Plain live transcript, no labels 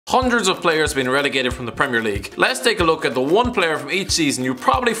Hundreds of players being relegated from the Premier League. Let's take a look at the one player from each season you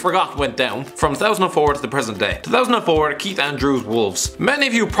probably forgot went down from 2004 to the present day. 2004, Keith Andrews, Wolves. Many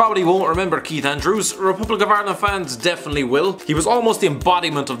of you probably won't remember Keith Andrews. Republic of Ireland fans definitely will. He was almost the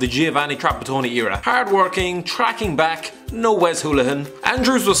embodiment of the Giovanni Trapattoni era. Hard-working, tracking back, no Wes Hoolahan.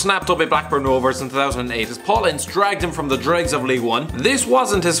 Andrews was snapped up by Blackburn Rovers in 2008 as Paul Ince dragged him from the dregs of League One. This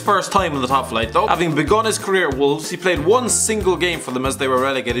wasn't his first time in the top flight though. Having begun his career at Wolves, he played one single game for them as they were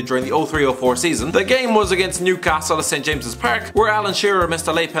relegated during the 03-04 season. The game was against Newcastle at St James's Park, where Alan Shearer missed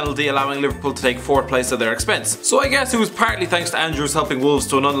a late penalty allowing Liverpool to take 4th place at their expense. So I guess it was partly thanks to Andrews helping Wolves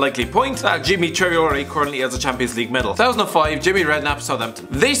to an unlikely point that Jimmy Traore currently has a Champions League medal. 2005, Jimmy Redknapp, Southampton.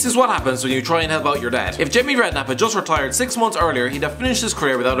 This is what happens when you try and help out your dad. If Jimmy Redknapp had just retired 6 months earlier, he'd have finished his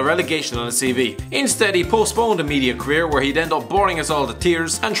career without a relegation on his CV. Instead, he postponed a media career where he'd end up boring us all to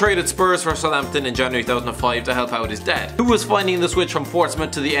tears and traded Spurs for Southampton in January 2005 to help out his dad, who was finding the switch from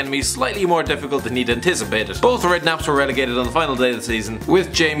Portsmouth to the enemy slightly more difficult than he'd anticipated. Both Redknapps were relegated on the final day of the season,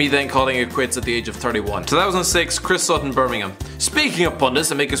 with Jamie then calling it quits at the age of 31. 2006, Chris Sutton, Birmingham. Speaking of pundits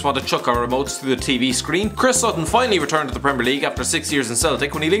that make us want to chuck our remotes through the TV screen, Chris Sutton finally returned to the Premier League after 6 years in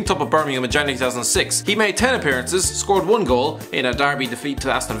Celtic when he linked up with Birmingham in January 2006. He made 10 appearances, scored 1 goal in a derby defeat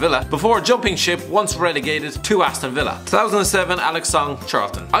to Aston Villa, before jumping ship once relegated to Aston Villa. 2007, Alex Song,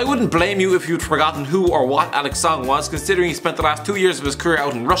 Charlton. I wouldn't blame you if you'd forgotten who or what Alex Song was, considering he spent the last 2 years of his career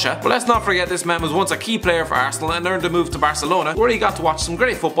out in Russia, but let's not forget this man was once a key player for Arsenal and earned a move to Barcelona, where he got to watch some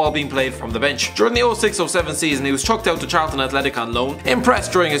great football being played from the bench. During the 06-07 season, he was chucked out to Charlton Athletic on loan,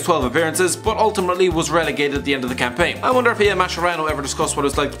 impressed during his 12 appearances, but ultimately was relegated at the end of the campaign. I wonder if he and Mascherano ever discussed what it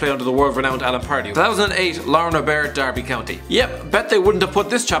was like to play under the world-renowned Alan Pardew. 2008, Lauren Robert, Derby County. Yep, bet they wouldn't have put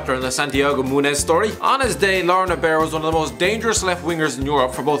this chapter in the Santiago Munez story. On his day, Lauren Robert was one of the most dangerous left wingers in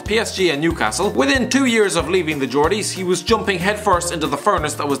Europe for both PSG and Newcastle. Within 2 years of leaving the Geordies, he was jumping headfirst into the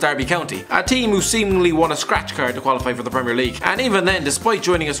furnace that was Derby County, a team who seemingly won a scratch card to qualify for the Premier League. And even then, despite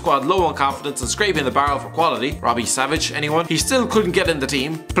joining a squad low on confidence and scraping the barrel for quality, Robbie Savage, anyone? He still couldn't get in the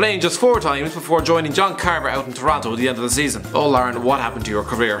team, playing just 4 times before joining John Carver out in Toronto at the end of the season. Oh Lauren, what happened to your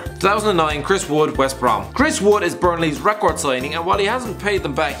career? 2009, Chris Wood, West Brom. Chris Wood is Burnley's record signing, and while he hasn't paid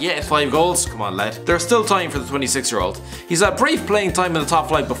them back yet, 5 goals, come on lad, there's still time for the 26-year-old. He's had brief playing time in the top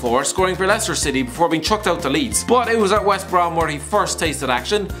flight before, scoring for Leicester City before being chucked out to Leeds, but it was at West Brom where he first tasted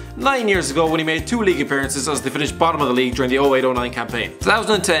action 9 years ago when he made 2 league appearances as they finished bottom of the league during the 08-09 campaign.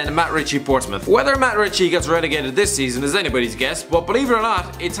 2010, Matt Ritchie, Portsmouth. Whether Matt Ritchie gets relegated this season is anybody's guess, but believe it or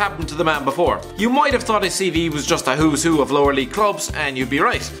not, it's happened to the man before. You might have thought his CV was just a who's who of lower league clubs, and you'd be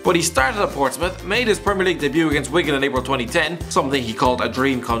right. But he started at Portsmouth, made his Premier League debut against Wigan in April 2010, something he called a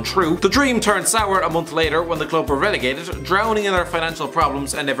dream come true. The dream turned sour a month later when the club were relegated, drowning in their financial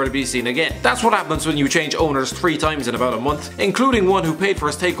problems and never to be seen again. That's what happens when you change owners 3 times in about a month, including one who paid for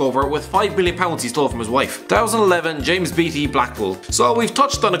his takeover with £5 million he stole from his wife. 2011, James Beattie, Blackpool. So we've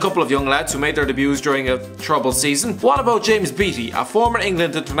touched on a couple of young lads who made their debuts during a troubled season. What about James Beattie, a former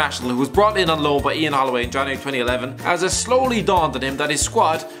England international who was brought in on loan by Ian Holloway in January 2011, as it slowly dawned on him that his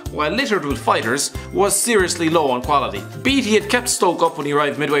squad, while littered with fighters, was seriously low on quality. Beattie had kept Stoke up when he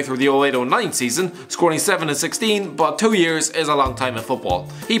arrived midway through the 08-09 season, scoring 7 and 16, but 2 years is a long time in football.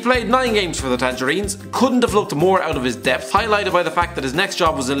 He played 9 games for the Tangerines, couldn't have looked more out of his depth, highlighted by the fact that his next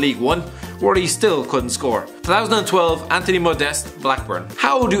job was in League One, where he still couldn't score. 2012, Anthony Modeste, Blackburn.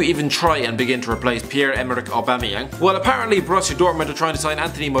 How do you even try and begin to replace Pierre-Emerick Aubameyang? Well, apparently Borussia Dortmund are trying to sign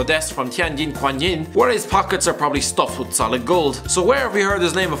Anthony Modeste from Tianjin Quanyin, where his pockets are probably stuffed with solid gold. So where have we heard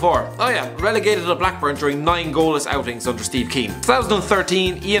his name before? Oh yeah, relegated to Blackburn during 9 goalless outings under Steve Keane.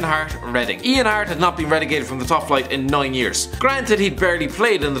 2013, Ian Hart, Reading. Ian Hart had not been relegated from the top flight in 9 years. Granted, he'd barely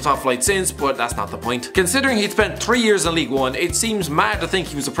played in the top flight since, but that's not the point. Considering he'd spent 3 years in League One, it seems mad to think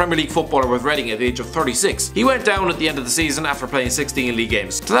he was a Premier League footballer with Reading at the age of 36. He went down at the end of the season after playing 16 league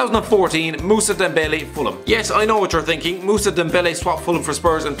games. 2014, Moussa Dembele, Fulham. Yes, I know what you're thinking. Moussa Dembele swapped Fulham for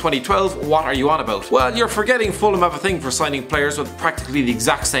Spurs in 2012. What are you on about? Well, you're forgetting Fulham have a thing for signing players with practically the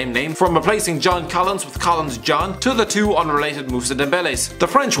exact same name, from replacing John Collins with Collins John to the 2 unrelated Moussa Dembeles. The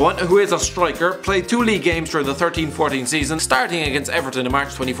French one, who is a striker, played 2 league games during the 13-14 season, starting against Everton in March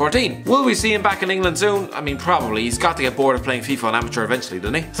 2014. Will we see him back in England soon? I mean, probably. He's got to get bored of playing FIFA on amateur eventually,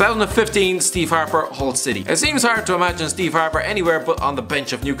 doesn't he? 2015, 2016, Steve Harper, Hull City. It seems hard to imagine Steve Harper anywhere but on the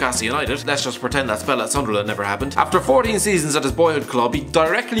bench of Newcastle United. Let's just pretend that spell at Sunderland never happened. After 14 seasons at his boyhood club, he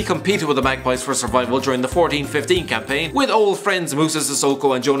directly competed with the Magpies for survival during the 14-15 campaign, with old friends Moussa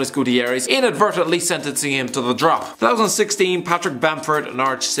Dembele and Jonas Gutierrez inadvertently sentencing him to the drop. 2016, Patrick Bamford,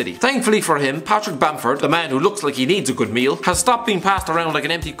 Norwich City. Thankfully for him, Patrick Bamford, the man who looks like he needs a good meal, has stopped being passed around like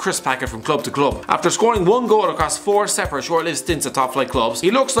an empty crisp packet from club to club. After scoring 1 goal across 4 separate short-lived stints at top-flight clubs,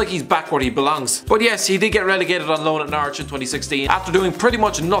 he looks like he's back where he belongs. But yes, he did get relegated on loan at Norwich in 2016 after doing pretty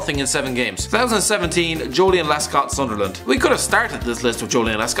much nothing in 7 games. 2017, Julian Lescott, Sunderland. We could have started this list with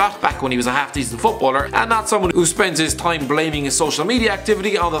Julian Lescott back when he was a half-decent footballer and not someone who spends his time blaming his social media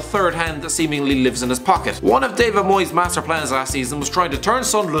activity on the third hand that seemingly lives in his pocket. One of David Moyes' master plans last season was trying to turn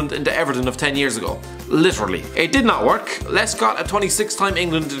Sunderland into Everton of 10 years ago. Literally. It did not work. Lescott, a 26-time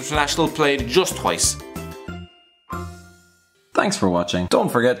England international, played just twice. Thanks for watching. Don't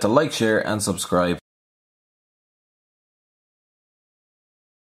forget to like, share and subscribe.